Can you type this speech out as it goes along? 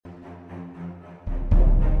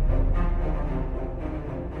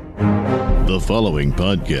The following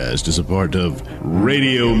podcast is a part of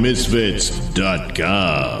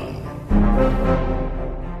RadioMisfits.com.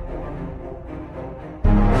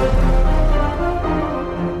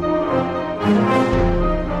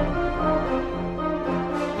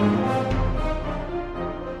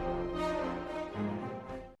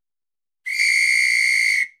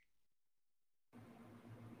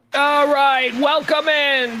 All right, welcome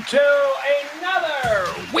in to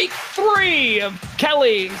another week 3 of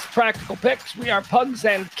Kelly's Practical Picks. We are Pugs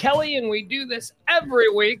and Kelly, and we do this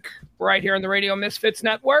every week right here on the Radio Misfits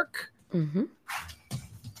Network. Mm-hmm.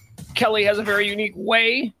 Kelly has a very unique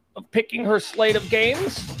way of picking her slate of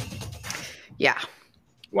games. Yeah.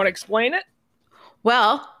 You want to explain it?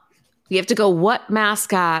 Well, you have to go what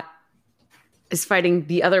mascot is fighting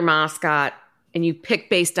the other mascot, and you pick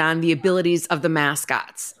based on the abilities of the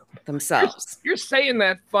mascots themselves. You're saying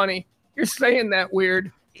that funny. You're saying that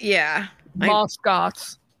weird. Yeah.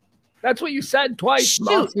 Mascots. That's what you said twice. Shoot,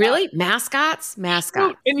 mascots. Really? Mascots?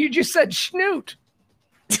 Mascots. Schnoot. And you just said schnoot.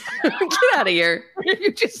 Get out of here.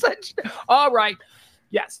 You just said all right.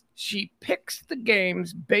 Yes, she picks the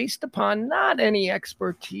games based upon not any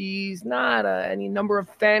expertise, not any number of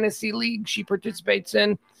fantasy leagues she participates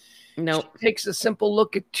in. Nope. She takes a simple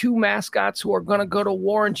look at 2 mascots who are going to go to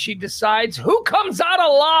war, and she decides who comes out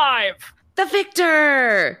alive. The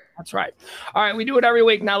victor. That's right. All right, we do it every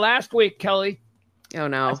week. Now, last week, Kelly. Oh,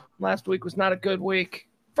 no. Last week was not a good week.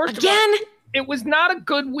 First Again? of all, it was not a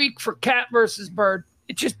good week for cat versus bird.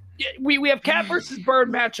 It just we have cat versus bird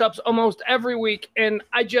matchups almost every week, and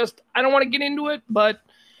I don't want to get into it, but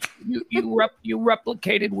you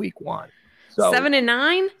replicated week 1. So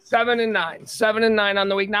 7-9? 7-9. 7-9 on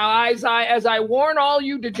the week. Now, as I warn all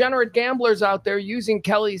you degenerate gamblers out there using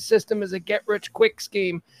Kelly's system as a get-rich-quick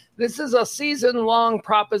scheme, this is a season-long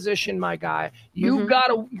proposition, my guy. You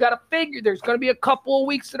gotta figure there's going to be a couple of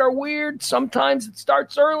weeks that are weird. Sometimes it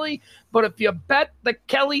starts early, but if you bet the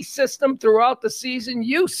Kelly system throughout the season,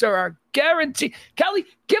 you, sir, are guaranteed. Kelly,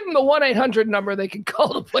 give them the 1-800 number they can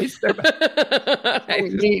call to place their bet.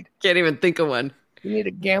 I can't even think of one. You need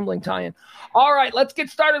a gambling tie-in. All right, let's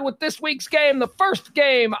get started with this week's game. The first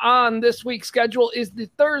game on this week's schedule is the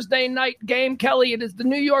Thursday night game, Kelly. It is the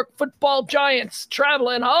New York Football Giants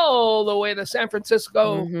traveling all the way to San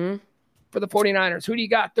Francisco for the 49ers. Who do you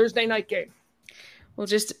got? Thursday night game. Well,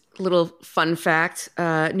 just a little fun fact.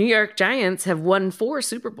 New York Giants have won 4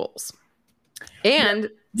 Super Bowls.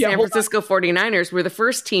 And San Francisco 49ers were the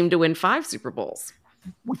first team to win 5 Super Bowls.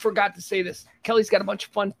 We forgot to say this. Kelly's got a bunch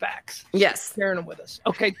of fun facts. Yes. Sharing them with us.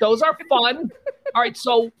 Okay, those are fun. All right,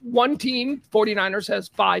 so one team, 49ers, has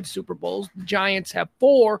 5 Super Bowls. The Giants have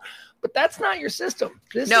 4, but that's not your system.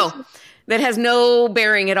 That has no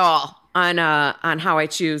bearing at all on how I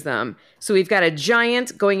choose them. So we've got a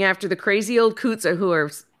Giant going after the crazy old Coots who are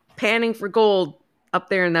panning for gold up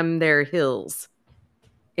there in their hills.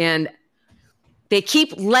 And they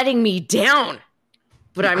keep letting me down.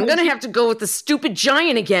 But I'm going to have to go with the stupid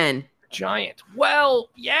Giant again. Giant. Well,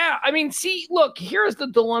 yeah. I mean, see, look, here's the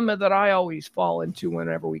dilemma that I always fall into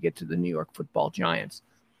whenever we get to the New York Football Giants.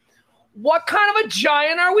 What kind of a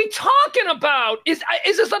giant are we talking about? Is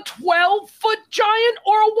this a 12-foot giant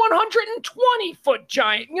or a 120-foot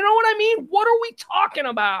giant? You know what I mean? What are we talking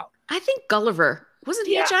about? I think Gulliver. Wasn't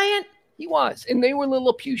he a giant? He was. And they were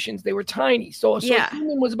Lilliputians. They were tiny. So a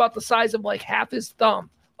human was about the size of like half his thumb.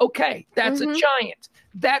 Okay, that's a giant.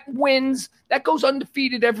 That wins. That goes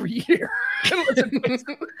undefeated every year.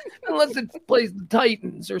 unless it plays the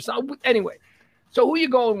Titans or something. Anyway, so who are you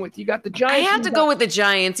going with? You got the Giants. I have to go with the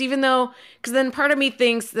Giants, even though, because then part of me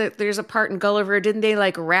thinks that there's a part in Gulliver. Didn't they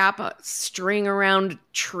like wrap a string around a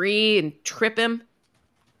tree and trip him?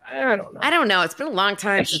 I don't know. It's been a long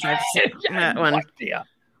time since I've seen that one. Idea.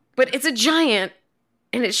 But it's a giant,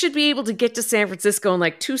 and it should be able to get to San Francisco in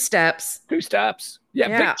like 2 steps. 2 steps. Yeah,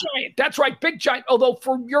 big giant. That's right, big giant. Although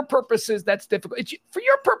for your purposes, that's difficult. For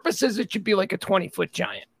your purposes, it should be like a 20-foot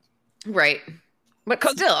giant. Right. But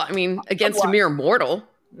still, I mean, against a mere mortal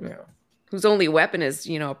whose only weapon is,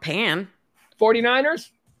 a pan.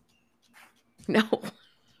 49ers? No.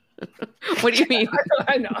 What do you mean?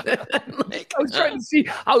 I know. I was trying to see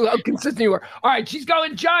how consistent you were. All right, she's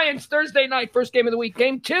going Giants Thursday night, first game of the week.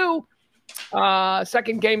 Game 2.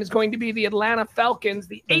 Second game is going to be the Atlanta Falcons,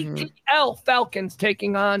 the ATL Falcons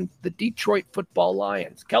taking on the Detroit Football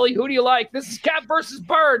Lions. Kelly, who do you like? This is Cat versus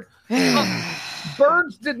Bird.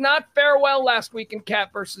 Birds did not fare well last week in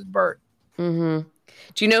Cat versus Bird. Mm-hmm.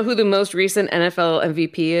 Do you know who the most recent NFL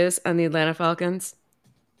MVP is on the Atlanta Falcons?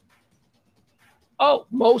 Oh,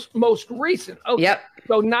 most recent. Okay. Yep.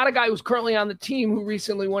 So not a guy who's currently on the team who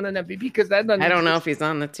recently won an MVP because that doesn't. I don't know if he's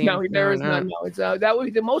on the team. No, there is none. No, it's that would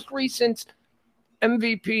be the most recent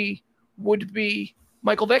MVP would be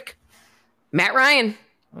Michael Vick. Matt Ryan.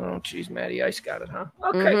 Oh, geez, Matty Ice got it, huh?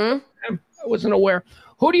 Okay. I wasn't aware.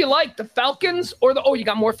 Who do you like, the Falcons or the... Oh, you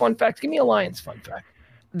got more fun facts? Give me a Lions fun fact.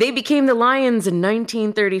 They became the Lions in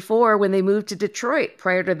 1934 when they moved to Detroit.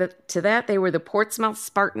 Prior to that, they were the Portsmouth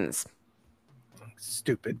Spartans.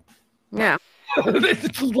 Stupid. Yeah. What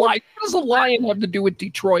does a lion have to do with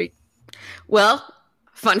Detroit? Well,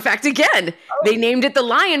 fun fact again. They named it the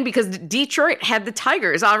Lion because Detroit had the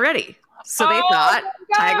Tigers already. So they thought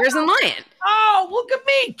Tigers and Lion. Oh, look at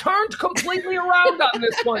me. Turned completely around on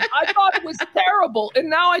this one. I thought it was terrible, and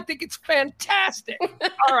now I think it's fantastic.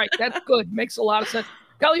 All right, that's good. Makes a lot of sense.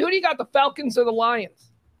 Kelly, who do you got, the Falcons or the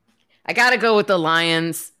Lions? I got to go with the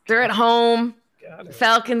Lions. They're at home. The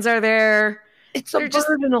Falcons are there. It's a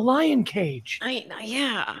bird in a lion cage.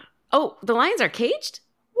 Yeah. Oh, the Lions are caged?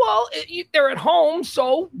 Well, they're at home,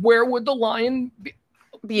 so where would the lion be?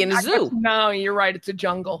 Be in a zoo. No, you're right. It's a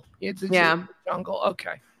jungle. It's a jungle.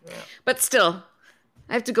 Okay. Yeah. But still,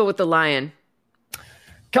 I have to go with the Lion.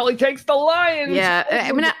 Kelly takes the Lions.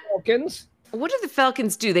 Yeah. The Falcons. What do the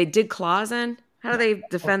Falcons do? They dig claws in? How do they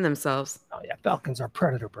defend themselves? Oh, yeah. Falcons are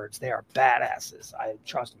predator birds. They are badasses.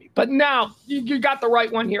 Trust me. But now you got the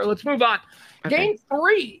right one here. Let's move on. Okay. Game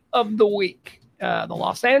 3 of the week. The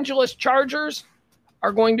Los Angeles Chargers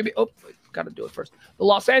are going to be... Oh, got to do it first. The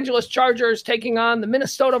Los Angeles Chargers taking on the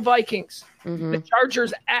Minnesota Vikings. Mm-hmm. The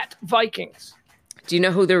Chargers at Vikings. Do you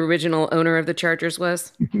know who the original owner of the Chargers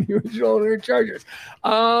was? The original owner of Chargers.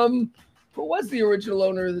 Who was the original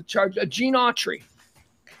owner of the Chargers? Gene Autry.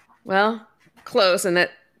 Well, close, and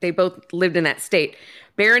that they both lived in that state.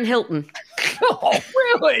 Barron Hilton. Oh,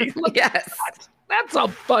 really? Yes. That's a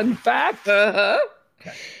fun fact. Uh-huh.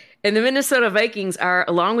 Okay. And the Minnesota Vikings are,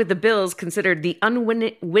 along with the Bills, considered the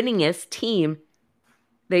unwinningest team.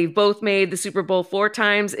 They've both made the Super Bowl 4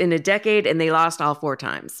 times in a decade, and they lost all 4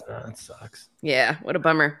 times. That sucks. Yeah, what a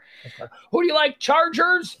bummer. Okay. Who do you like,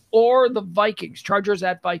 Chargers or the Vikings? Chargers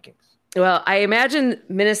at Vikings. Well, I imagine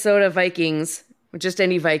Minnesota Vikings, or just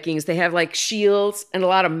any Vikings, they have like shields and a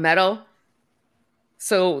lot of metal.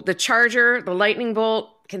 So the Charger, the lightning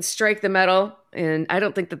bolt, can strike the metal, and I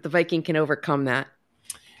don't think that the Viking can overcome that.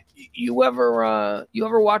 You ever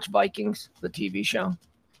watch Vikings, the TV show?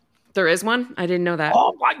 There is one? I didn't know that.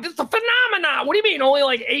 Oh, this is a phenomenon. What do you mean? Only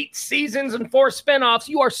like 8 seasons and 4 spinoffs.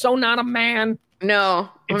 You are so not a man. No,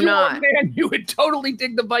 if I'm you not. were a man, you would totally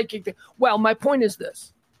dig the Viking thing. Well, my point is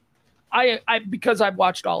this. I because I've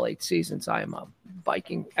watched all 8 seasons, I am a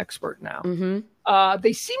Viking expert now. Mm-hmm.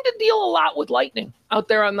 They seem to deal a lot with lightning out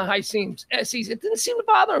there on the high seas. It didn't seem to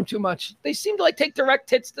bother them too much. They seem to like take direct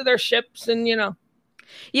hits to their ships and, you know.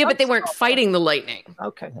 Yeah, but they weren't fighting the lightning.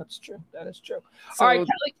 Okay, that's true. That is true. So all right,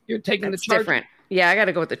 Kelly, you're taking the Charger. Different. Yeah, I got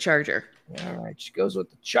to go with the Charger. All right, she goes with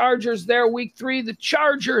the Chargers there. Week 3, the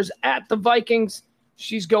Chargers at the Vikings.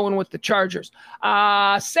 She's going with the Chargers.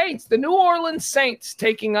 Saints, the New Orleans Saints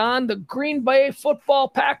taking on the Green Bay Football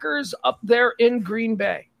Packers up there in Green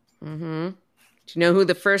Bay. Mm-hmm. Do you know who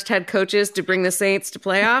the first head coach is to bring the Saints to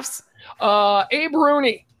playoffs? Abe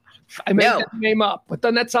Rooney. I made that name up, but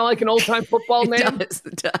doesn't that sound like an old-time football name? It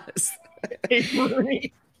does. Abe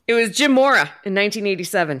Rooney. It was Jim Mora in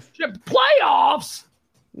 1987. Playoffs?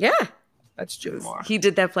 Yeah. That's Jim Mora. He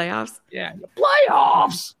did that playoffs? Yeah. The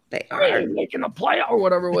playoffs? They are. Making a playoff or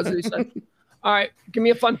whatever it was that he said. All right. Give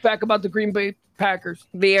me a fun fact about the Green Bay Packers.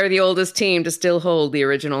 They are the oldest team to still hold the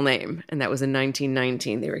original name, and that was in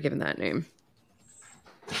 1919. They were given that name.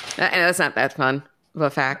 And that's not that fun of a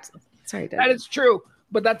fact. Sorry, Dad. That is true.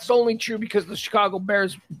 But that's only true because the Chicago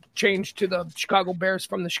Bears changed to the Chicago Bears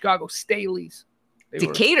from the Chicago Staleys.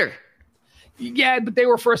 Decatur. Yeah, but they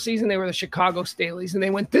were for a season. They were the Chicago Staleys, and they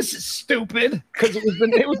went, "This is stupid," because it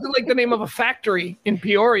was like the name of a factory in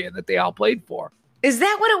Peoria that they all played for. Is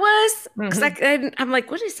that what it was? Because I'm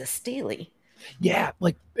like, what is a Staley? Yeah,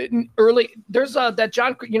 like early. There's that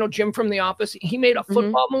John, Jim from The Office. He made a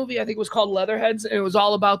football movie. I think it was called Leatherheads, and it was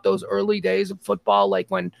all about those early days of football, like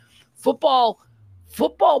when football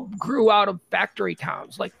grew out of factory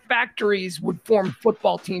towns. Like factories would form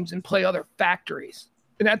football teams and play other factories.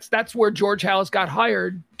 And that's where George Halas got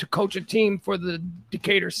hired to coach a team for the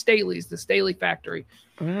Decatur Staleys, the Staley factory.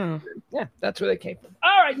 Wow. Yeah, that's where they came from.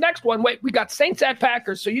 All right, next one. Wait, we got Saints at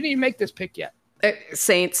Packers, so you didn't even make this pick yet.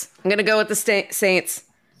 Saints. I'm going to go with the Saints.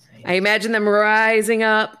 I imagine them rising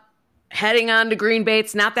up, heading on to Green Bay.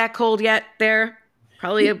 It's not that cold yet there.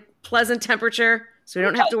 Probably a pleasant temperature, so we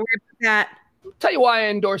don't have to worry about that. I'll tell you why I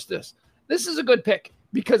endorse this. This is a good pick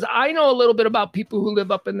because I know a little bit about people who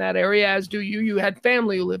live up in that area, as do you. You had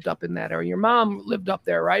family who lived up in that area. Your mom lived up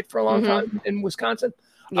there, right, for a long time in Wisconsin?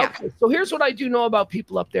 Yeah. Okay, so here's what I do know about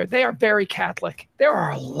people up there. They are very Catholic. There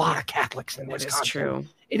are a lot of Catholics in That Wisconsin. is true.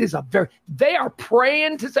 It is they are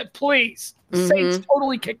praying to say, please, Saints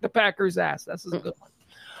totally kick the Packers' ass. This is a good one.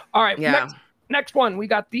 All right, Yeah. next one. We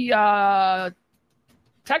got the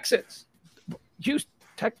Texans. Houston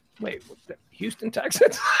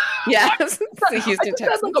Texans? Yes. The Houston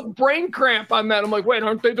I had like a brain cramp on that. I'm like, wait,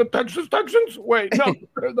 aren't they the Texans? Wait,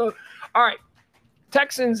 no. All right.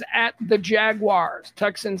 Texans at the Jaguars.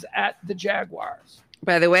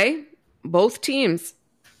 By the way, both teams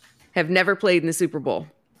have never played in the Super Bowl.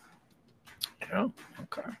 Oh,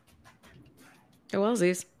 okay. Oh,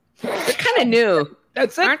 wellsies. They're kind of new.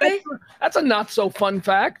 That's it. Aren't they? That's a not so fun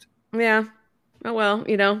fact. Yeah. Oh, well,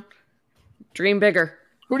 dream bigger.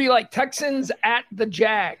 Who do you like? Texans at the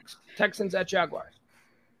Jags. Texans at Jaguars.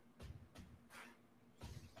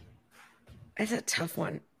 That's a tough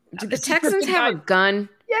one. Do the Texans have a gun?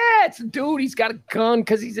 Yeah, it's a dude. He's got a gun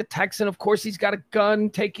because he's a Texan. Of course, he's got a gun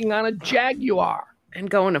taking on a Jaguar. I'm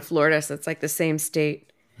going to Florida, so it's like the same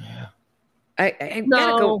state. Yeah. I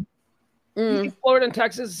gotta go. You think Florida and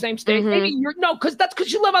Texas the same state? Maybe because that's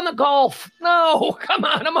because you live on the Gulf. No, come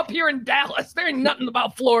on. I'm up here in Dallas. There ain't nothing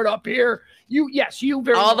about Florida up here.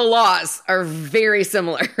 All the laws are very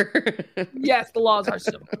similar. Yes, the laws are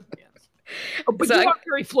similar. Yes. But you are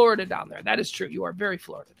very Florida down there. That is true. You are very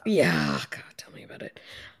Florida down there. Yeah. God, tell me about it.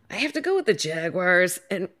 I have to go with the Jaguars,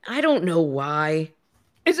 and I don't know why.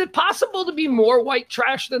 Is it possible to be more white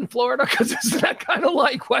trash than Florida? Because isn't that kind of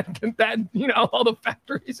like all the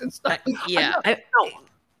factories and stuff? Yeah.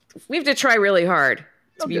 We have to try really hard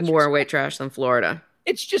to be more white trash than Florida.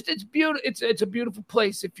 It's beautiful. It's a beautiful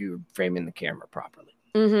place if you're framing the camera properly.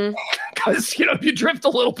 Because, if you drift a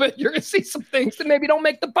little bit, you're going to see some things that maybe don't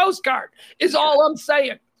make the postcard, is all I'm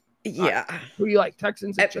saying. Yeah. Who do you like,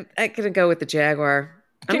 Texans? I'm going to go with the Jaguar.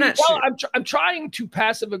 I'm not sure. I'm trying to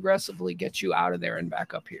passive aggressively get you out of there and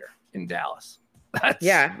back up here in Dallas.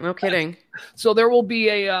 No kidding. So there will be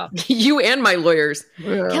a you and my lawyers.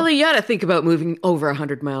 Yeah. Kelly, you got to think about moving over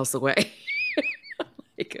 100 miles away.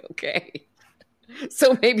 Okay.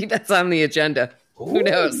 So maybe that's on the agenda. Who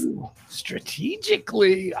knows?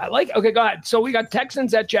 Strategically, I like. Okay, go ahead. So we got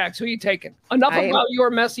Texans at Jags. Who are you taking? Enough about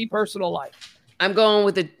your messy personal life. I'm going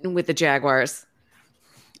with the Jaguars.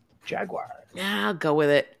 Jaguars. Yeah, I'll go with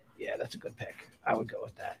it. Yeah, that's a good pick. I would go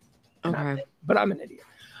with that. Okay. But I'm an idiot.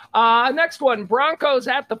 Next one, Broncos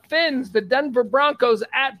at the Fins. The Denver Broncos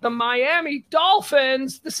at the Miami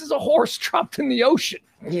Dolphins. This is a horse dropped in the ocean.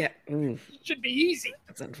 Yeah. Should be easy.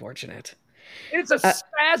 That's unfortunate. It's a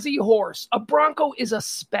spazzy horse. A Bronco is a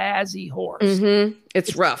spazzy horse.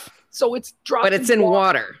 It's rough. So it's dropped. But it's in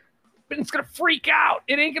water. But it's going to freak out.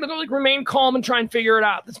 It ain't going to remain calm and try and figure it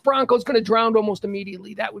out. This Bronco's going to drown almost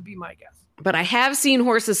immediately. That would be my guess. But I have seen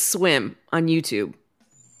horses swim on YouTube.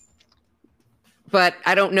 But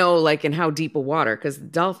I don't know, in how deep a water, because the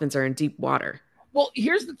dolphins are in deep water. Well,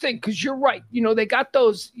 here's the thing, because you're right. They got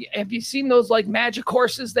those. Have you seen those, magic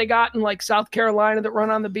horses they got in, South Carolina that run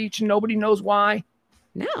on the beach and nobody knows why?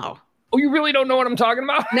 No. Oh, you really don't know what I'm talking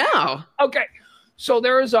about? No. Okay. So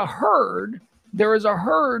there is a herd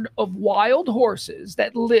of wild horses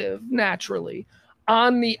that live naturally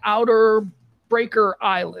on the outer Breaker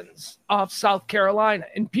Islands off South Carolina.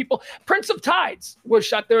 And Prince of Tides was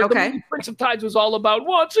shot there. Okay. The movie Prince of Tides was all about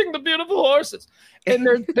watching the beautiful horses. And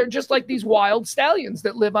they're just like these wild stallions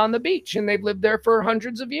that live on the beach. And they've lived there for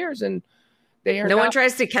hundreds of years. And they are one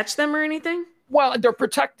tries to catch them or anything? Well, they're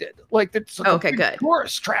protected. It's a good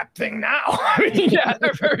tourist trap thing now. I mean, yeah,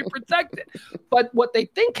 they're very protected. But what they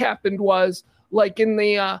think happened was in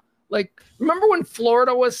the remember when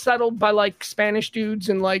Florida was settled by Spanish dudes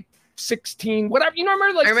and 16 whatever,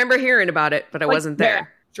 remember I remember hearing about it, but I wasn't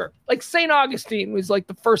there. Yeah, sure. St. Augustine was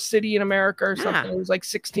the first city in America or something. It was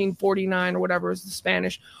 1649 or whatever was the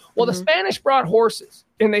Spanish. Well, the Spanish brought horses,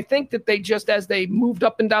 and they think that they just, as they moved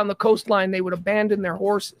up and down the coastline, they would abandon their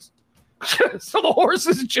horses. So the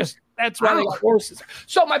horses that's why they got horses.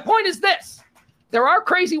 So my point is this. There are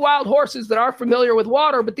crazy wild horses that are familiar with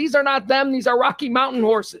water, but these are not them. These are Rocky Mountain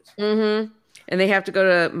horses. And they have to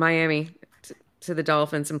go to Miami to the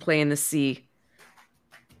Dolphins and play in the sea.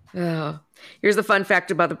 Oh. Here's the fun fact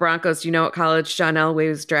about the Broncos. Do you know what college John Elway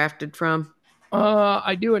was drafted from?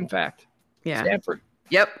 I do, in fact. Yeah. Stanford.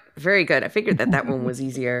 Yep. Very good. I figured that one was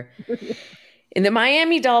easier. And the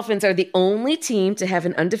Miami Dolphins are the only team to have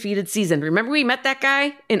an undefeated season. Remember we met that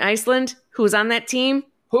guy in Iceland who was on that team?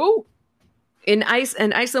 Who? In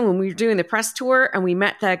Iceland when we were doing the press tour, and we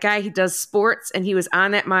met that guy. He does sports, and he was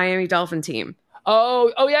on that Miami Dolphin team.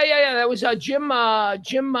 Oh, yeah. That was Jim. I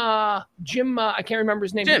can't remember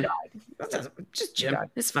his name. Jim. He died. Just Jim.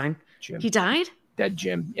 It's fine. Jim. He died? Dead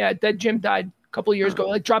Jim. Yeah, dead Jim died a couple of years ago.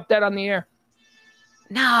 Like dropped dead on the air.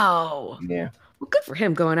 No. Yeah. Well, good for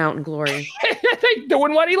him going out in glory.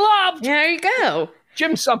 Doing what he loved. There you go.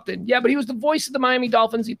 Jim something. Yeah, but he was the voice of the Miami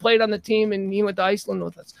Dolphins. He played on the team, and he went to Iceland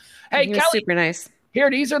with us. Hey, He was Kelly. super nice. Here,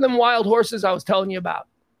 these are them wild horses I was telling you about.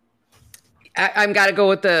 I'm gotta go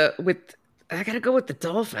with the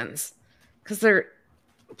Dolphins because they're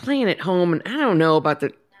playing at home, and I don't know about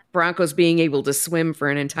the Broncos being able to swim for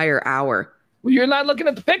an entire hour. Well, you're not looking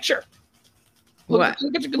at the picture. Look at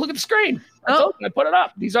the screen. I put it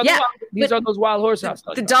up. These are those wild horses.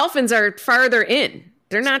 The Dolphins are farther in.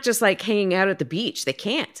 They're not just like hanging out at the beach. They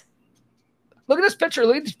can't. Look at this picture.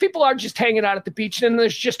 Look, these people are just hanging out at the beach, and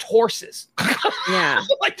there's just horses. Yeah,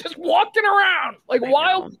 like just walking around, like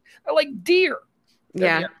wild, like deer.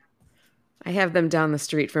 Yeah, I have them down the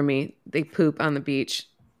street from me. They poop on the beach.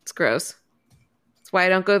 It's gross. That's why I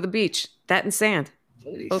don't go to the beach. That and sand.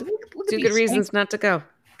 Look two good reasons not to go.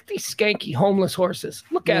 Look at these skanky homeless horses.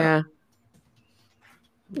 Look at them.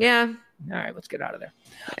 Yeah. All right, let's get out of there.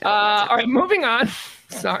 All right, moving on.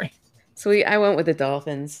 Sorry. So I went with the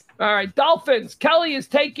Dolphins. All right, Dolphins. Kelly is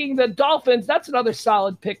taking the Dolphins. That's another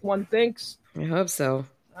solid pick, one thinks. I hope so.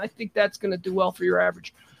 I think that's going to do well for your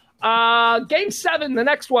average. Game 7, the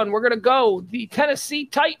next one, we're going to go. The Tennessee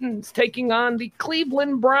Titans taking on the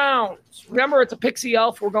Cleveland Browns. Remember, it's a pixie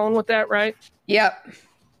elf. We're going with that, right? Yep.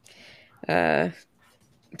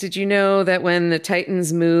 Did you know that when the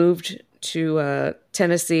Titans moved to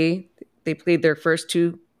Tennessee, they played their first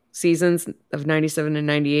 2 seasons of 97 and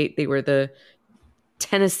 98. They were the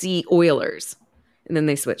Tennessee Oilers. And then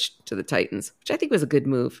they switched to the Titans, which I think was a good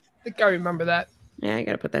move. I think I remember that. Yeah, I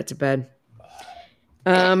got to put that to bed.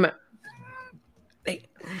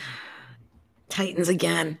 Titans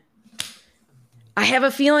again. I have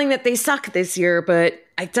a feeling that they suck this year, but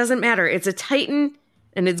it doesn't matter. It's a Titan,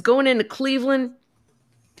 and it's going into Cleveland,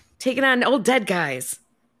 taking on old dead guys.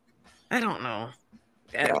 I don't know.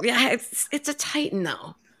 Yeah, it's a Titan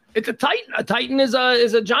though. It's a Titan. A Titan is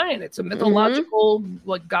a giant. It's a mythological,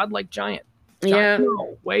 like godlike giant. Yeah.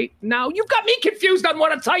 No, wait. Now you've got me confused on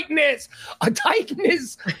what a Titan is. A Titan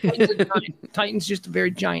is a giant. Titan's just a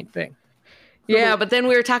very giant thing. Yeah, but then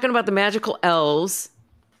we were talking about the magical elves.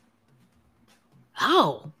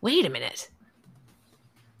 Oh, wait a minute.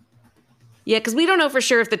 Yeah, because we don't know for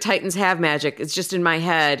sure if the Titans have magic. It's just in my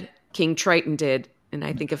head, King Triton did, and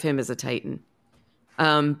I think of him as a Titan.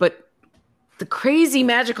 But the crazy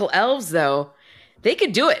magical elves, though, they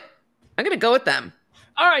could do it. I'm going to go with them.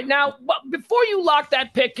 All right, now, before you lock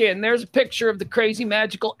that pick in, there's a picture of the crazy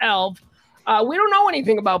magical elf. We don't know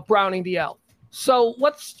anything about Brownie the elf. So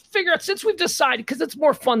let's figure out, since we've decided, because it's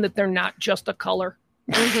more fun that they're not just a color.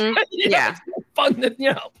 Mm-hmm. Yeah. It's more fun that,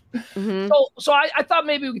 Mm-hmm. So I thought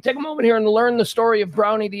maybe we could take a moment here and learn the story of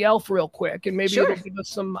Brownie the elf real quick, and maybe it'll give us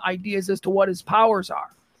some ideas as to what his powers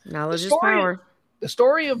are. Knowledge is power. The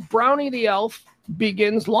story of Brownie the elf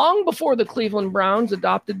begins long before the Cleveland Browns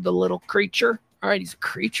adopted the little creature. All right, he's a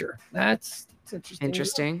creature. That's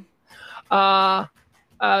interesting. Let's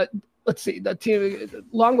see. The team,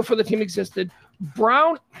 long before the team existed,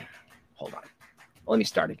 hold on. Let me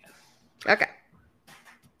start again. Okay.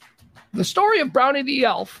 The story of Brownie the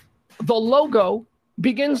elf, the logo,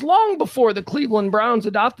 begins long before the Cleveland Browns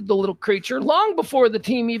adopted the little creature, long before the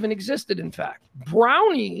team even existed, in fact.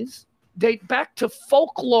 Brownies date back to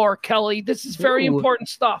folklore, Kelly. This is very important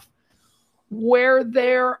stuff. Where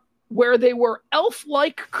they were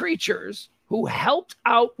elf-like creatures who helped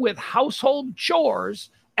out with household chores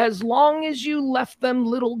as long as you left them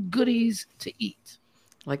little goodies to eat.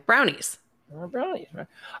 Like brownies. Brownies,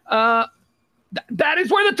 right? That is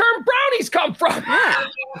where the term brownies come from. Yeah.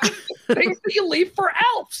 Things that you leave for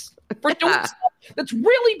elves. For doing stuff that's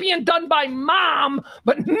really being done by mom,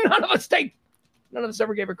 but none of us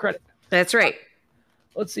ever gave her credit. That's right.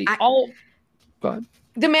 Let's see. Go ahead.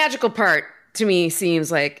 The magical part to me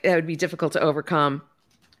seems like it would be difficult to overcome.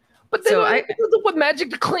 But then what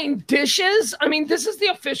magic to clean dishes? I mean, this is the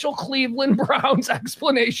official Cleveland Browns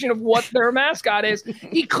explanation of what their mascot is.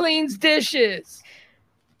 He cleans dishes.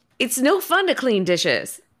 It's no fun to clean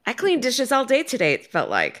dishes. I cleaned dishes all day today, it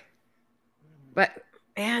felt like. But,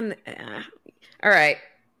 man, all right.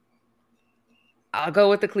 I'll go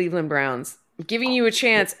with the Cleveland Browns. I'm giving you a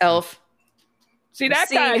chance, Elf. See, that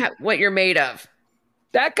guy, what you're made of.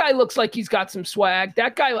 That guy looks like he's got some swag.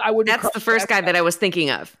 That guy, I wouldn't. That's the first guy that I was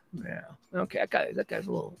thinking of. Yeah. Okay. That guy's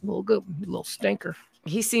a little good, a little stinker.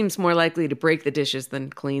 He seems more likely to break the dishes than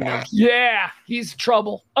clean them. Yeah, he's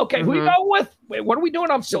trouble. Okay, who you go with? Wait, what are we doing?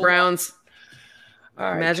 I'm so the Browns.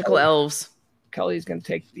 All right, magical elves. Kelly's going to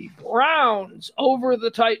take the Browns over the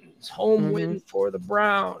Titans. Home win for the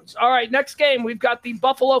Browns. All right, next game, we've got the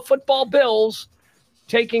Buffalo Football Bills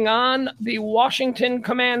taking on the Washington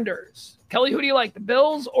Commanders. Kelly, who do you like, the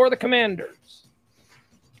Bills or the Commanders?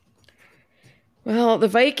 Well, the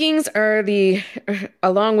Vikings are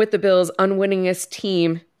along with the Bills, unwinningest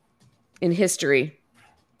team in history.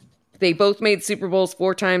 They both made Super Bowls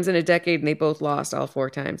 4 times in a decade, and they both lost all 4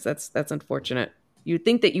 times. That's unfortunate. You'd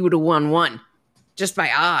think that you would have won one, just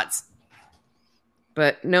by odds.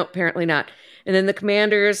 But no, apparently not. And then the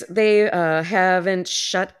Commanders, they haven't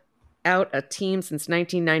shut out a team since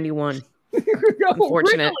 1991.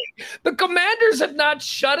 Unfortunate. Really? The Commanders have not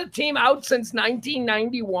shut a team out since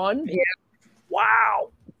 1991? Yeah.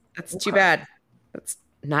 Wow. That's too bad. That's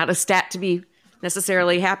not a stat to be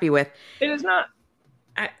necessarily happy with. It is not.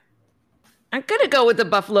 I'm going to go with the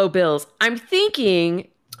Buffalo Bills. I'm thinking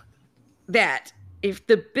that if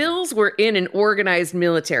the Bills were in an organized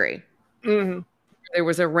military, there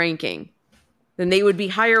was a ranking, then they would be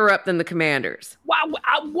higher up than the Commanders. Wow.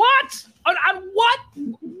 What? On what?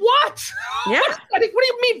 What? Yeah. What do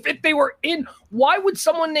you mean if they were in? Why would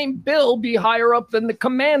someone named Bill be higher up than the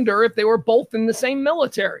commander if they were both in the same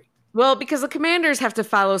military? Well, because the Commanders have to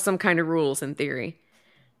follow some kind of rules in theory.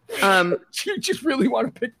 You just really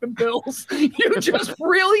want to pick the Bills. You just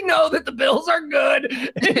really know that the Bills are good.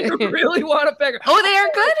 And you really want to pick them. Oh, they are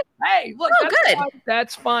good? Hey, look, good. Fine.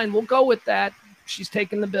 That's fine. We'll go with that. She's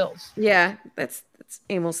taking the Bills. Yeah, that's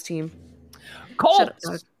Emil's team.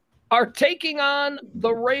 Colts are taking on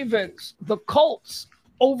the Ravens. The Colts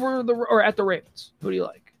at the Ravens. Who do you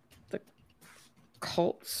like? The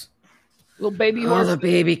Colts. Little baby horse. Oh, the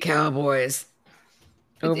baby Cowboys.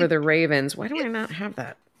 Over the Ravens. Why do I not have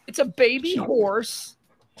that? It's a baby horse,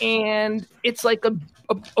 and it's like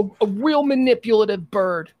a real manipulative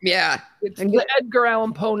bird. Yeah. It's the Edgar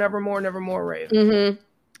Allan Poe Nevermore, Nevermore Raven.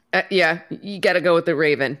 Mm-hmm. Yeah, you got to go with the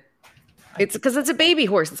Raven. It's because it's a baby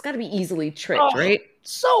horse. It's got to be easily tricked, right?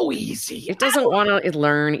 So easy. It doesn't want to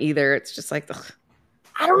learn either. It's just like, ugh.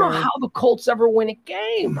 I don't know how the Colts ever win a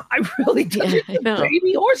game. I really don't. Yeah, I know.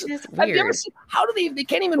 Baby horses. Have you ever seen? How do they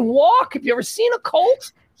can't even walk? Have you ever seen a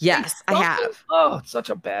Colt? Yes, I have. Oh, it's such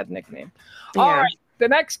a bad nickname. Yeah. All right. The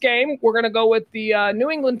next game, we're going to go with the New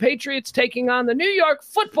England Patriots taking on the New York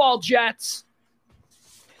Football Jets.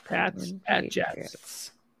 Pats at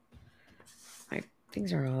Jets.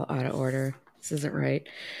 Things are all out of order. This isn't right.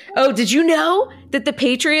 Oh, did you know that the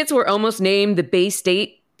Patriots were almost named the Bay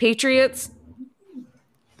State Patriots?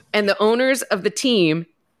 And the owners of the team,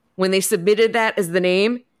 when they submitted that as the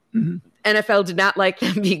name, NFL did not like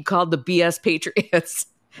them being called the BS Patriots.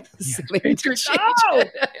 So Patriots. Oh,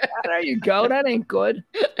 there you go. That ain't good.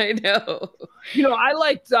 I know. You know, I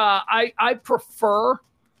liked. I prefer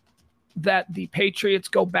that the Patriots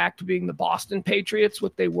go back to being the Boston Patriots,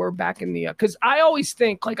 what they were back in the. Because I always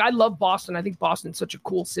think, like, I love Boston. I think Boston's such a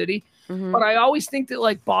cool city, but I always think that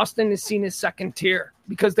like Boston is seen as second tier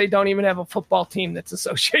because they don't even have a football team that's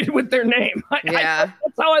associated with their name. Yeah,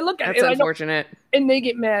 that's how I look at it. That's unfortunate. And they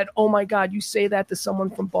get mad. Oh my God, you say that to someone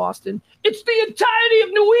from Boston? It's the entirety of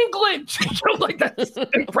New England. Like that's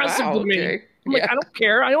impressive to me. Okay. I'm like, I don't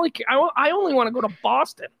care. I only want to go to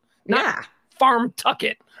Boston, not Farm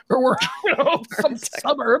Tucket or some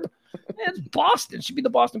suburb. It's Boston. It should be the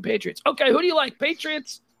Boston Patriots. Okay, who do you like,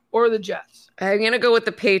 Patriots or the Jets? I'm gonna go with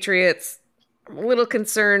the Patriots. I'm a little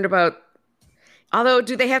concerned about. Although,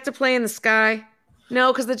 do they have to play in the sky?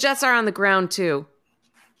 No, because the Jets are on the ground too.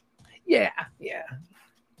 Yeah.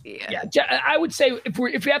 I would say if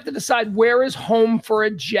we have to decide where is home for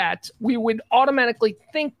a Jet, we would automatically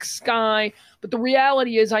think sky. But the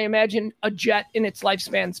reality is, I imagine a Jet in its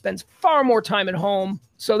lifespan spends far more time at home,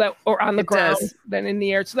 or on the ground than in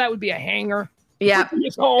the air. So that would be a hangar. Yeah,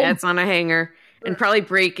 it's on a hangar and probably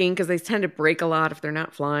breaking because they tend to break a lot if they're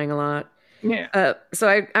not flying a lot. Yeah. So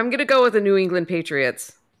I'm going to go with the New England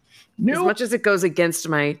Patriots. As much as it goes against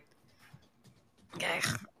my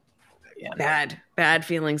bad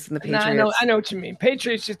feelings in the Patriots. I know what you mean.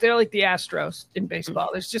 Patriots, they're like the Astros in baseball.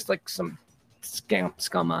 There's just like some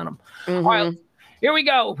scum on them. All right, here we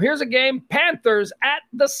go. Here's a game. Panthers at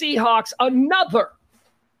the Seahawks. Another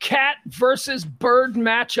cat versus bird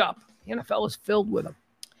matchup. The NFL is filled with them.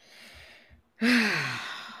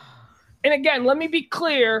 And again, let me be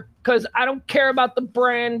clear, because I don't care about the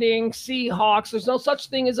branding, Seahawks. There's no such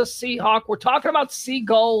thing as a Seahawk. We're talking about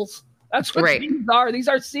seagulls. That's what these are. These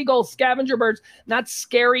are seagulls, scavenger birds, not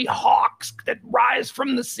scary hawks that rise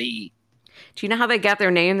from the sea. Do you know how they got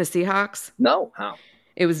their name, the Seahawks? No, how?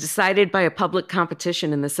 It was decided by a public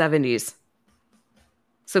competition in the 70s.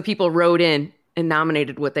 So people wrote in and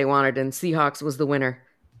nominated what they wanted, and Seahawks was the winner.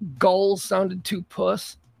 Goals sounded too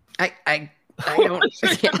puss. I don't.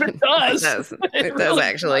 It does. It does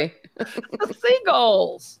actually. The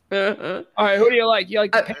Seagulls. Uh-huh. All right, who do you like? You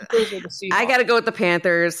like the Panthers or the Seahawks? I got to go with the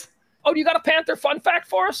Panthers. Oh, you got a Panther fun fact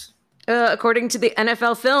for us? According to the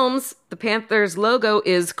NFL Films, the Panthers logo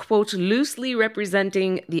is, quote, loosely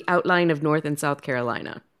representing the outline of North and South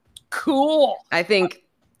Carolina. Cool. I think,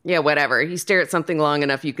 whatever. You stare at something long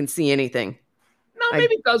enough, you can see anything. No,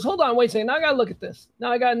 maybe it does. Hold on, wait a second. Now I gotta look at this.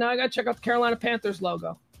 Now I gotta check out the Carolina Panthers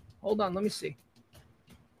logo. Hold on, let me see.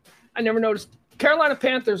 I never noticed Carolina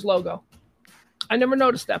Panthers logo. I never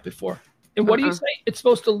noticed that before. And what do you say? It's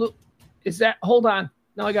supposed to look. Is that? Hold on.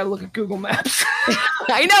 Now I gotta look at Google Maps.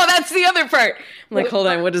 I know, that's the other part. I'm like, hold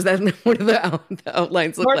on, what does that? What do the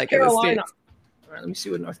outlines look like in the States? All right, let me see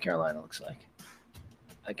what North Carolina looks like.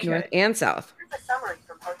 Okay. North and South. Here's a summary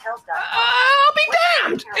from Hotels.com. I'll be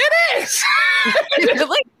damned! It is.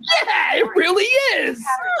 Really? Yeah, it really is.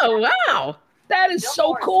 Oh wow, that is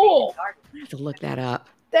so cool. I have to look that up.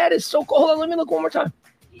 That is so cool. Hold on, let me look one more time.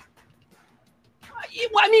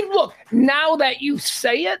 I mean, look. Now that you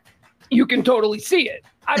say it, you can totally see it.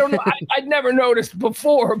 I don't know. I'd never noticed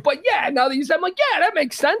before, but yeah. Now that you said, I'm like, yeah, that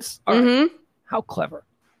makes sense. All right. How clever.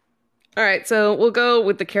 All right, so we'll go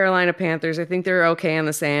with the Carolina Panthers. I think they're okay on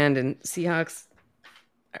the sand, and Seahawks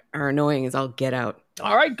are annoying as all get out.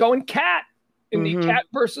 All right, going cat in the cat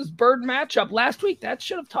versus bird matchup last week. That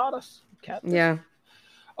should have taught us. Cat. Yeah.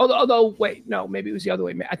 Although, wait, no, maybe it was the other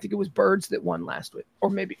way. I think it was birds that won last week, or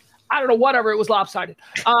maybe I don't know. Whatever, it was lopsided.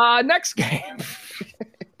 Next game.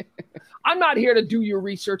 I'm not here to do your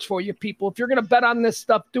research for you, people. If you're going to bet on this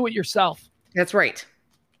stuff, do it yourself. That's right.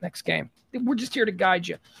 Next game. We're just here to guide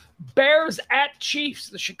you. Bears at Chiefs.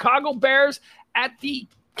 The Chicago Bears at the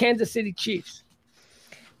Kansas City Chiefs.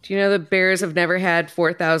 Do you know the Bears have never had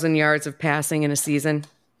 4,000 yards of passing in a season?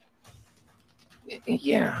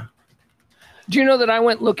 Yeah. Do you know that I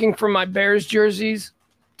went looking for my Bears jerseys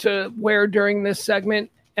to wear during this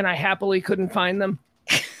segment, and I happily couldn't find them?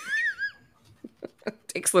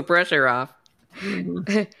 Takes the pressure off.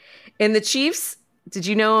 And the Chiefs, did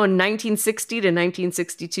you know in 1960 to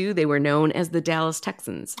 1962, they were known as the Dallas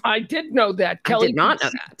Texans? I did know that. Kelly, I did not know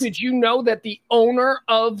that. Did you know that the owner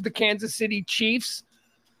of the Kansas City Chiefs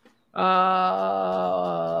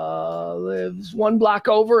lives one block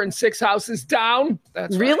over and 6 houses down?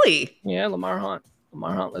 That's really? Right. Yeah, Lamar Hunt.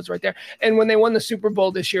 Lamar Hunt lives right there. And when they won the Super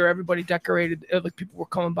Bowl this year, everybody decorated. Like people were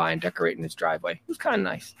coming by and decorating his driveway. It was kind of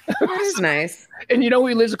nice. That is nice. And you know who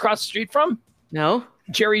he lives across the street from? No.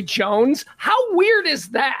 Jerry Jones. How weird is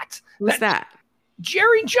that? Who's that?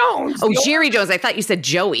 Jerry Jones. Oh, Jerry Jones. I thought you said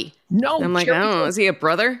Joey. No. I'm like, Jerry I don't know. Is he a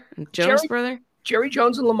brother? Jones' brother? Jerry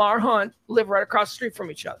Jones and Lamar Hunt live right across the street from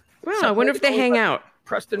each other. Wow, I wonder if they hang out.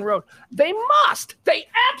 Preston Road. They must. They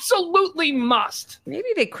absolutely must. Maybe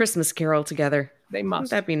they Christmas carol together. They must.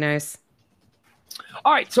 Wouldn't that be nice?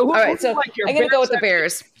 All right, so who like here? I'm going to go with the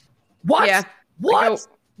Bears. What? Yeah. What?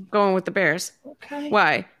 Going with the Bears. Okay.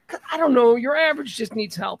 Why? I don't know. Your average just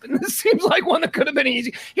needs help. And this seems like one that could have been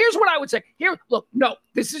easy. Here's what I would say. Look, no,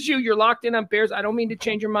 this is you. You're locked in on Bears. I don't mean to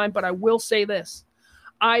change your mind, but I will say this.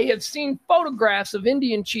 I have seen photographs of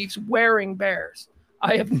Indian chiefs wearing bears.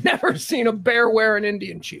 I have never seen a bear wear an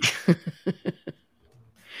Indian chief.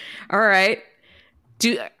 All right.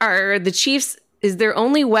 Are the Chiefs, is their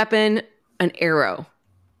only weapon an arrow?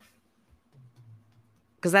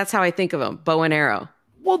 Because that's how I think of them, bow and arrow.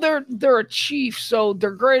 Well, they're a chief, so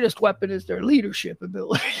their greatest weapon is their leadership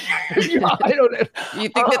ability. You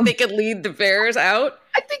think that they could lead the Bears out?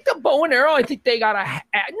 I think the bow and arrow. I think they got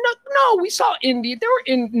no. We saw Indian. They were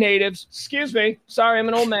in natives. Excuse me. Sorry, I'm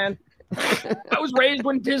an old man. I was raised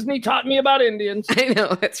when Disney taught me about Indians. I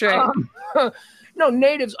know, that's right. No,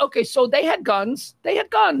 natives. Okay, so they had guns.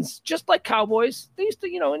 Just like cowboys. They used to,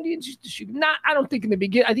 Indians used to shoot them. I don't think in the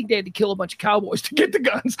beginning. I think they had to kill a bunch of cowboys to get the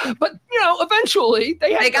guns. But, eventually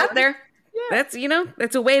they got there. Yeah.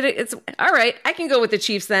 That's a way to, it's all right. I can go with the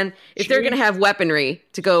Chiefs then if they're going to have weaponry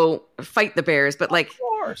to go fight the Bears. But of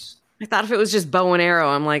course. I thought if it was just bow and arrow,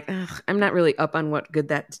 I'm like, I'm not really up on what good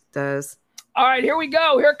that does. All right, here we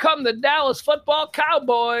go. Here come the Dallas Football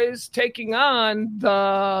Cowboys taking on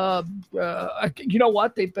the, you know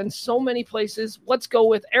what? They've been so many places. Let's go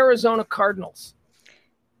with Arizona Cardinals.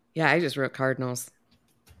 Yeah, I just wrote Cardinals.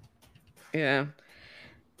 Yeah.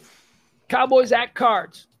 Cowboys at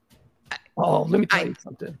Cards. Oh, let me tell you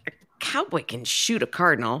something. A cowboy can shoot a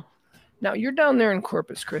cardinal. Now, you're down there in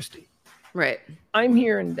Corpus Christi. Right. I'm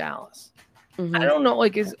here in Dallas. Mm-hmm. I don't know,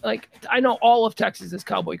 I know all of Texas is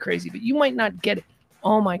cowboy crazy, but you might not get it.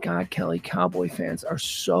 Oh my God, Kelly, cowboy fans are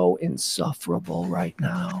so insufferable right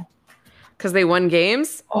now. Because they won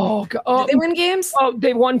games? Oh, God. Did they win games? Oh,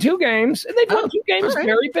 they won 2 games, and they've won 2 games right.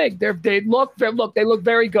 very big. They look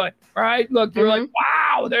very good, right? Look, they're like,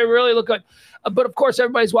 wow, they really look good. But of course,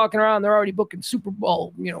 everybody's walking around. They're already booking Super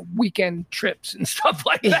Bowl, weekend trips and stuff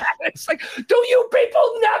like that. It's like, do you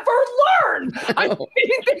people never learn? I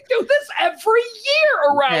mean, they do this every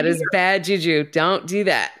year around That is here. bad juju. Don't do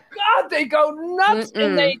that. God, they go nuts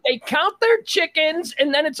and they count their chickens,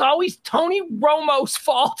 and then it's always Tony Romo's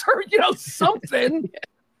fault or something.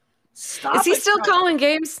 Stop Is he still calling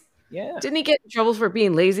games? Yeah. Didn't he get in trouble for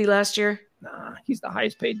being lazy last year? Nah, he's the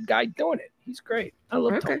highest paid guy doing it. He's great. I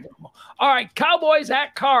love Tony Romo. All right, Cowboys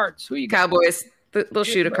at Cards. Who you got? Cowboys. They'll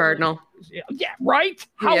shoot a Cardinal. Yeah, right?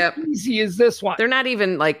 How easy is this one? They're not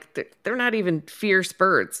even fierce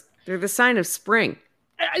birds. They're the sign of spring.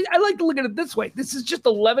 I like to look at it this way. This is just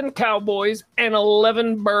 11 Cowboys and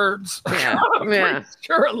 11 birds. Yeah. I'm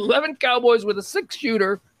sure 11 Cowboys with a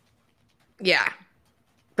 6-shooter. Yeah.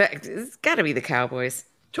 But it's got to be the Cowboys.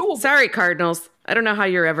 Sorry, Cardinals. I don't know how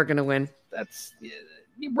you're ever going to win.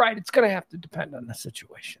 You're right. It's going to have to depend on the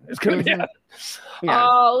situation. It's going to be. Yeah.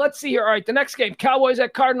 Let's see here. All right, the next game, Cowboys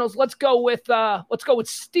at Cardinals. Let's go with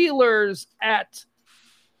Steelers at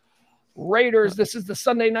Raiders. This is the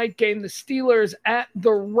Sunday night game. The Steelers at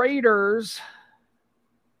the Raiders.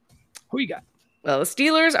 Who you got? Well, the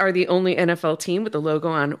Steelers are the only NFL team with the logo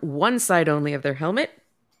on one side only of their helmet.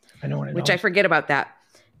 I know. Which I forget about that.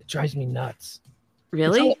 It drives me nuts.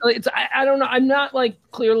 Really? I don't know. I'm not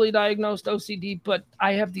clearly diagnosed OCD, but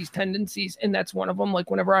I have these tendencies, and that's one of them. Like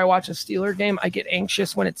whenever I watch a Steeler game, I get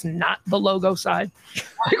anxious when it's not the logo side.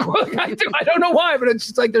 I don't know why, but it's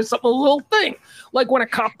just like there's a little thing. Like when a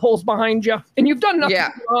cop pulls behind you, and you've done nothing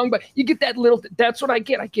wrong, but you get that little. That's what I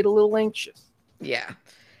get. I get a little anxious. Yeah.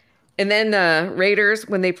 And then the Raiders,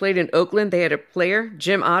 when they played in Oakland, they had a player,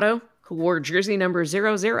 Jim Otto, who wore jersey number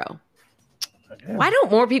 00. Yeah. Why don't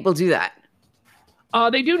more people do that?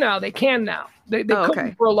 They do now. They can now. They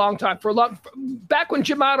couldn't for a long time. Back when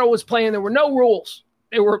Jim Otto was playing, there were no rules.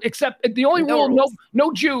 They were except the only rule,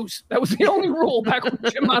 no Jews. That was the only rule back when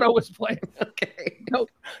Jim Otto was playing. Okay.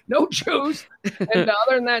 No Jews. And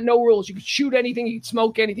other than that, no rules. You could shoot anything, you could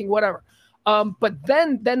smoke anything, whatever. But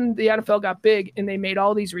then the NFL got big and they made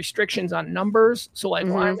all these restrictions on numbers. So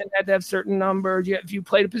linemen had to have certain numbers. If you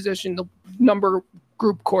played a position, the number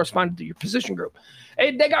group corresponded to your position group.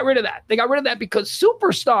 And they got rid of that. They got rid of that because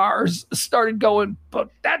superstars started going, but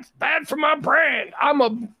that's bad for my brand. I'm a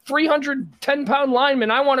 310-pound lineman.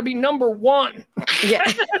 I want to be number 1. Yeah.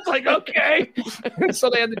 It's like, okay. So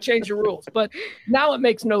they had to change the rules. But now it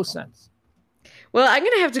makes no sense. Well, I'm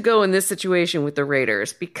going to have to go in this situation with the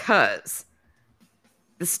Raiders because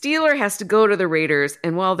the Steeler has to go to the Raiders.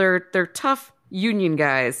 And while they're tough union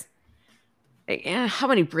guys, how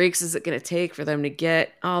many breaks is it going to take for them to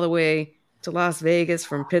get all the way to Las Vegas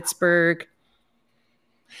from Pittsburgh?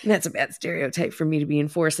 And that's a bad stereotype for me to be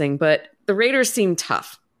enforcing, but the Raiders seem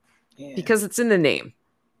tough because it's in the name.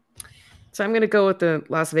 So I'm going to go with the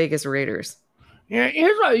Las Vegas Raiders. Yeah,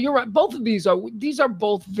 you're right. Both of these are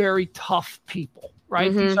both very tough people,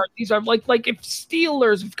 right? These are like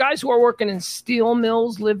if guys who are working in steel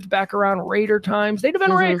mills lived back around Raider times, they'd have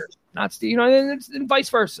been Raiders, not steel. And vice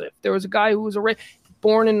versa. If there was a guy who was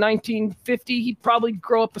born in 1950, he'd probably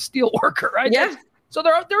grow up a steel worker, right? Yeah. So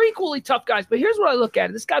they're equally tough guys. But here's what I look at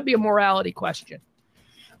it. This got to be a morality question.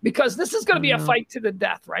 Because this is going to be a fight to the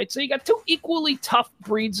death, right? So you got 2 equally tough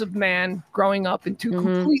breeds of man growing up in 2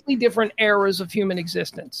 completely different eras of human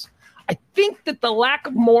existence. I think that the lack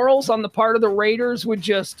of morals on the part of the Raiders would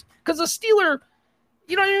just, because a Steeler,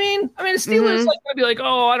 you know what I mean? I mean, a Steeler's going to be like,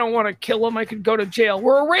 oh, I don't want to kill him. I could go to jail.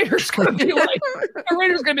 Where a Raider's going to be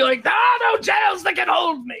like, no jails, they can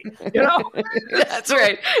hold me. You know? That's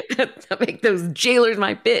right. I'll make those jailers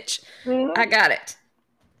my bitch. I got it.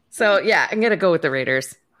 So, yeah, I'm going to go with the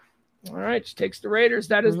Raiders. All right, she takes the Raiders.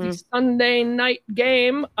 That is the Sunday night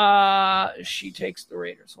game. She takes the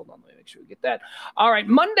Raiders. Hold on, let me make sure we get that. All right,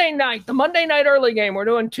 Monday night, the Monday night early game. We're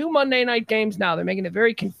doing 2 Monday night games now. They're making it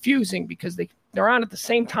very confusing because they're on at the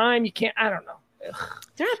same time. You can't, I don't know. Ugh.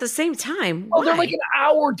 They're at the same time. Oh, they're like an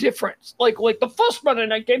hour difference. Like the first Monday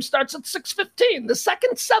night game starts at 6:15. The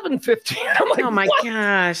second 7:15. I'm like, oh my what?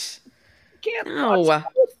 gosh. Can't. No.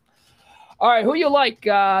 All right, who you like?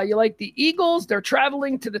 You like the Eagles? They're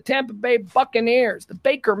traveling to the Tampa Bay Buccaneers. The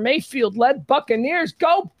Baker Mayfield-led Buccaneers.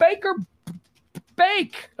 Go Baker,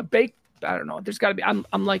 Bake. I don't know. There's got to be. I'm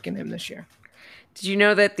liking him this year. Did you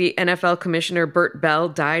know that the NFL commissioner Burt Bell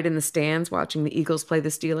died in the stands watching the Eagles play the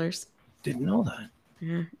Steelers? Didn't know that.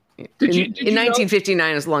 Yeah. Did you in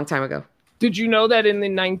 1959, it was a long time ago. Did you know that in the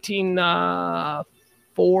 1950s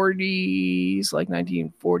 1940s, like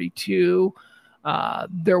 1942.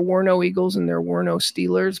 There were no Eagles and there were no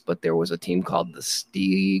Steelers, but there was a team called the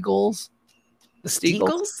Steagles. The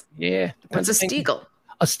Steagles? Yeah. What's a Steagle?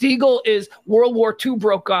 A Steagle is World War II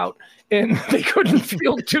broke out and they couldn't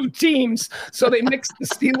field two teams. So they mixed the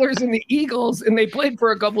Steelers and the Eagles and they played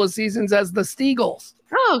for a couple of seasons as the Steagles.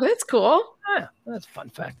 Oh, that's cool. Yeah, that's a fun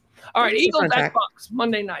fact. All right, Eagles at Bucks,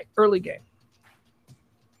 Monday night, early game.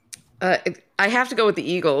 I have to go with the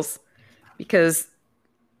Eagles because,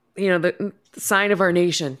 the sign of our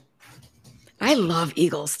nation. I love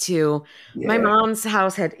eagles too. Yeah. My mom's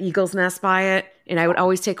house had eagle's nest by it, and I would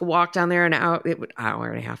always take a walk down there hour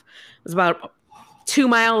and a half. It was about 2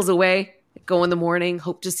 miles away. Go in the morning,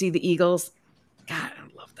 hope to see the eagles. God,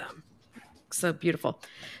 I love them. So beautiful.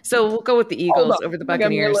 So we'll go with the Eagles over the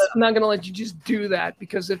Buccaneers. I'm not going to let you just do that,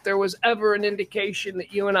 because if there was ever an indication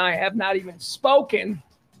that you and I have not even spoken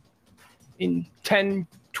in 10,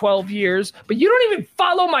 12 years, but you don't even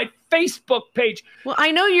follow my Facebook page. Well,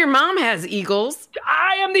 I know your mom has eagles.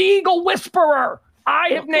 I am the Eagle Whisperer. I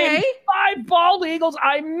have named 5 bald eagles.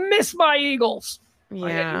 I miss my eagles.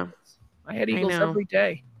 Yeah. I had eagles every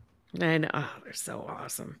day. I know. Oh, they're so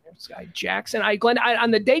awesome. This guy Jackson.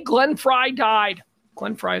 On the day Glenn Fry died,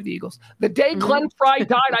 Glenn Fry of the Eagles. The day Glenn Fry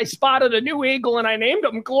died, I spotted a new eagle and I named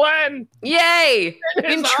him Glenn. Yay!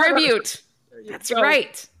 In tribute. That's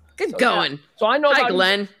right. Good going. Yeah. So I know. Hi,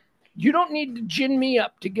 Glenn. You don't need to gin me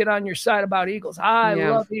up to get on your side about Eagles. I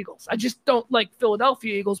love Eagles. I just don't like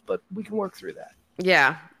Philadelphia Eagles, but we can work through that.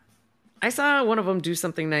 Yeah. I saw one of them do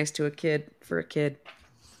something nice to a kid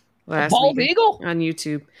A bald eagle? On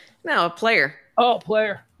YouTube. No, a player. Oh,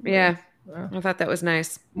 player. Yeah. I thought that was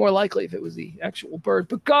nice. More likely if it was the actual bird.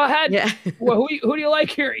 But go ahead. Yeah. Well, who do you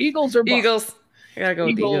like here? Eagles or Bucks? Eagles. I gotta go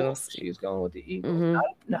with the Eagles. She's going with the Eagles.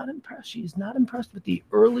 Not impressed. She's not impressed with the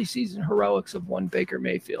early season heroics of one Baker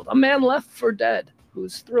Mayfield. A man left for dead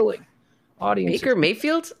who's thrilling audiences. Baker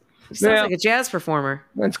Mayfield? He sounds like a jazz performer.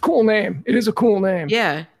 It's a cool name. It is a cool name.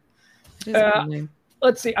 Yeah. It is a cool name.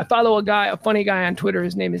 Let's see. I follow a funny guy on Twitter.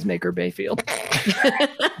 His name is Maker Bayfield.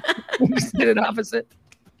 Just did it opposite.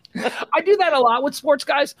 I do that a lot with sports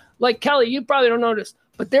guys. Like Kelly, you probably don't notice,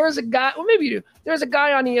 but there is a guy, well, maybe you do. There's a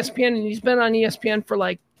guy on ESPN, and he's been on ESPN for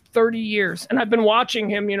like 30 years. And I've been watching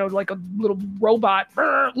him, like a little robot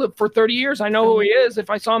for 30 years. I know who he is. If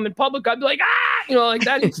I saw him in public, I'd be like, like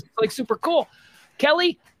that. He's like super cool.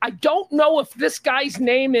 Kelly, I don't know if this guy's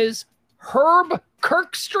name is Herb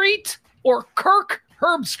Kirkstreet or Kirk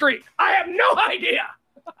Herb Street. I have no idea.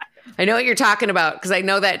 I know what you're talking about because I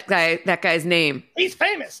know that guy's name. He's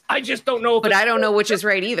famous. I just don't know. But I don't know which is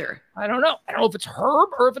right either. I don't know. I don't know if it's Herb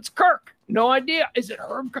or if it's Kirk. No idea. Is it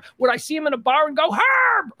Herb? Would I see him in a bar and go,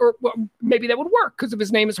 Herb? Or well, maybe that would work because if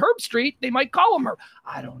his name is Herb Street, they might call him Herb.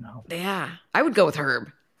 I don't know. Yeah. I would go with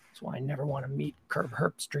Herb. That's why I never want to meet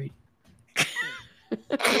Herb Street.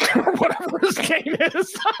 Whatever his name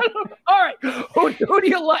is. All right. Who do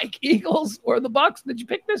you like? Eagles or the Bucks? Did you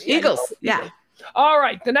pick this? Eagles. Yeah. All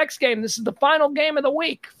right. The next game. This is the final game of the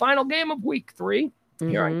week. Final game of week 3.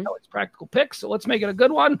 Here I know it's practical picks, so let's make it a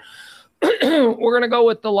good one. We're going to go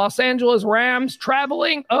with the Los Angeles Rams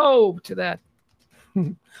traveling. Oh, to that.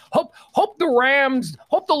 Hope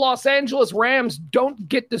the Los Angeles Rams don't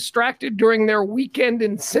get distracted during their weekend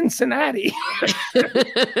in Cincinnati.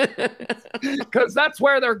 Because that's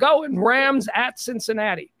where they're going. Rams at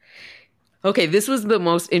Cincinnati. Okay, this was the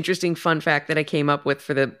most interesting fun fact that I came up with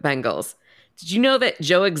for the Bengals. Did you know that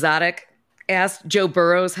Joe Exotic asked Joe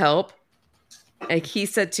Burrow's help? Like he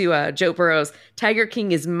said to Joe Burrow's, Tiger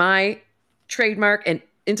King is my trademark and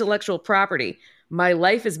intellectual property. My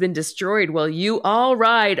life has been destroyed while you all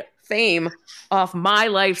ride fame off my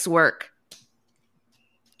life's work.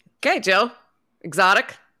 Okay, Joe.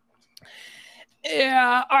 Exotic.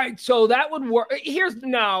 Yeah. All right. So that would work.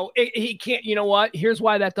 He can't. You know what? Here's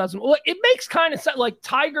why that doesn't. Well, it makes kind of sense. Like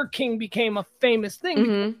Tiger King became a famous thing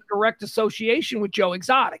because of direct association with Joe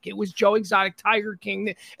Exotic. It was Joe Exotic, Tiger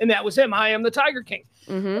King, and that was him. I am the Tiger King.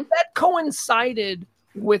 That coincided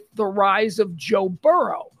with the rise of Joe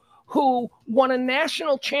Burrow, who won a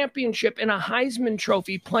national championship and a Heisman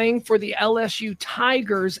Trophy playing for the LSU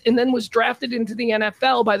Tigers and then was drafted into the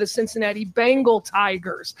NFL by the Cincinnati Bengal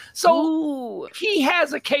Tigers. So he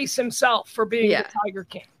has a case himself for being the Tiger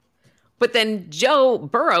King. But then Joe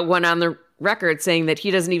Burrow went on the record saying that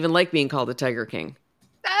he doesn't even like being called a Tiger King.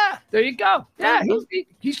 There you go. Yeah,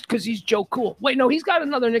 he's Joe Cool. Wait, no, he's got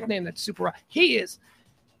another nickname that's super.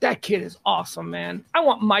 That kid is awesome, man. I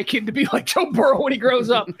want my kid to be like Joe Burrow when he grows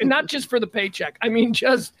up. And not just for the paycheck. I mean,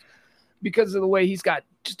 just because of the way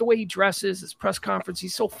the way he dresses, his press conference.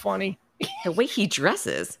 He's so funny. The way he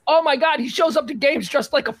dresses. Oh my God, he shows up to games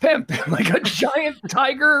dressed like a pimp, like a giant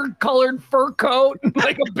tiger-colored fur coat, and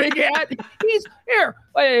like a big hat. He's here.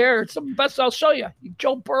 It's the best I'll show you.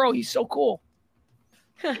 Joe Burrow, he's so cool.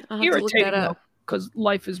 I'll have to look Irritating that up. because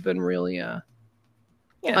life has been really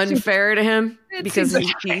Unfair to him because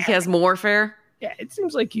he has more fare. Yeah, it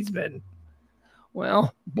seems like he's been,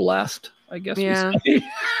 well, blessed, I guess. Yeah. We say,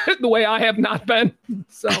 the way I have not been.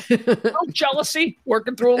 So a little jealousy,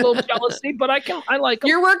 working through a little jealousy, but I like him.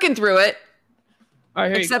 You're working through it. All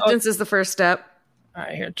right, Acceptance is the first step. All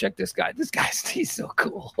right, here, check this guy. He's so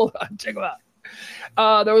cool. Hold on, check him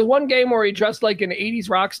out. There was one game where he dressed like an 80s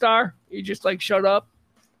rock star. He just like showed up.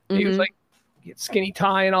 Mm-hmm. He was like, skinny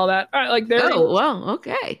tie and all that. All right, like there. Oh, well,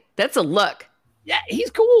 okay. That's a look. Yeah, he's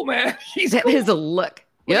cool, man. That is a look.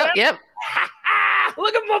 Yep.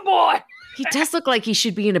 Look at my boy. He does look like he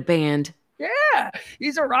should be in a band. Yeah,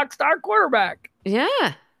 he's a rock star quarterback.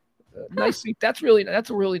 Yeah. Nice suit. That's a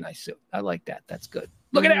really nice suit. I like that. That's good.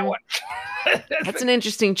 Look at that one. That's an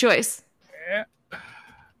interesting choice. Yeah.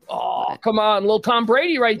 Oh, come on, little Tom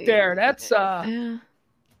Brady right there. That's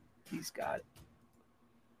he's got it.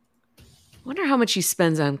 Wonder how much he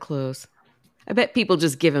spends on clothes. I bet people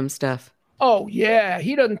just give him stuff. Oh, yeah.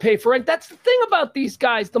 He doesn't pay for rent. That's the thing about these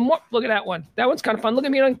guys. Look at that one. That one's kind of fun. Look at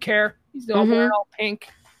me. He doesn't care. He's wearing all pink.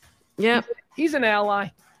 Yep. He's an ally.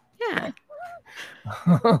 Yeah.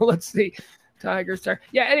 Let's see. Tigers.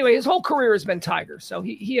 Yeah, anyway, his whole career has been Tiger. So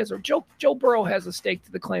he has Joe Burrow has a stake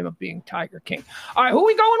to the claim of being Tiger King. All right, who are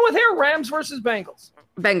we going with here? Rams versus Bengals.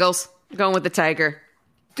 Bengals. Going with the Tiger.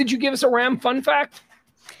 Did you give us a Ram fun fact?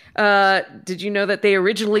 Did you know that they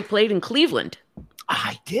originally played in Cleveland?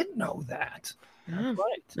 I did know that. Right.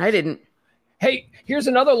 I didn't. Hey, here's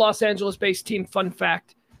another Los Angeles-based team fun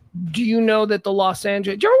fact. Do you know that do you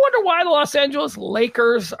ever wonder why the Los Angeles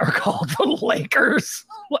Lakers are called the Lakers?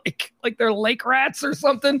 Like they're lake rats or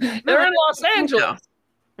something? They're in Los Angeles.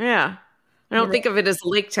 No. Yeah. I don't think of it as a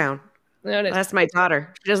lake town. That's my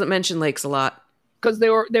daughter. She doesn't mention lakes a lot. Because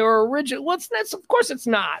they were original. Well, of course it's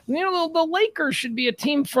not. The Lakers should be a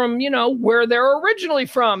team from, where they're originally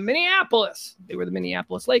from, Minneapolis. They were the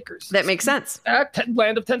Minneapolis Lakers. That makes sense.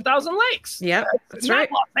 Land of 10,000 lakes. Yep, that's not right.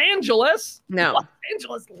 Los Angeles. No. Los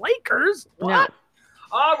Angeles Lakers? What? No.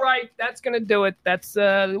 All right, that's going to do it. That's,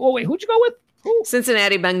 wait, who'd you go with? Who?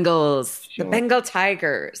 Cincinnati Bengals. Sure. The Bengal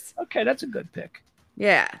Tigers. Okay, that's a good pick.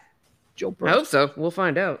 Yeah. Joe Burrow. I hope so. We'll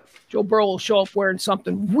find out. Joe Burrow will show up wearing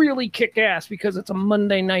something really kick-ass because it's a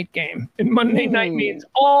Monday night game. And Monday night means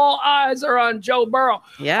all eyes are on Joe Burrow.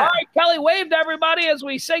 Yeah. All right, Kelly, wave to everybody as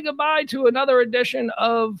we say goodbye to another edition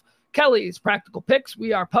of Kelly's Practical Picks.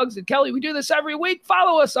 We are Pugs and Kelly. We do this every week.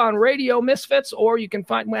 Follow us on Radio Misfits, or you can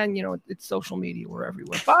find, it's social media. We're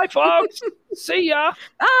everywhere. Bye, folks. See ya.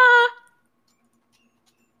 Ah.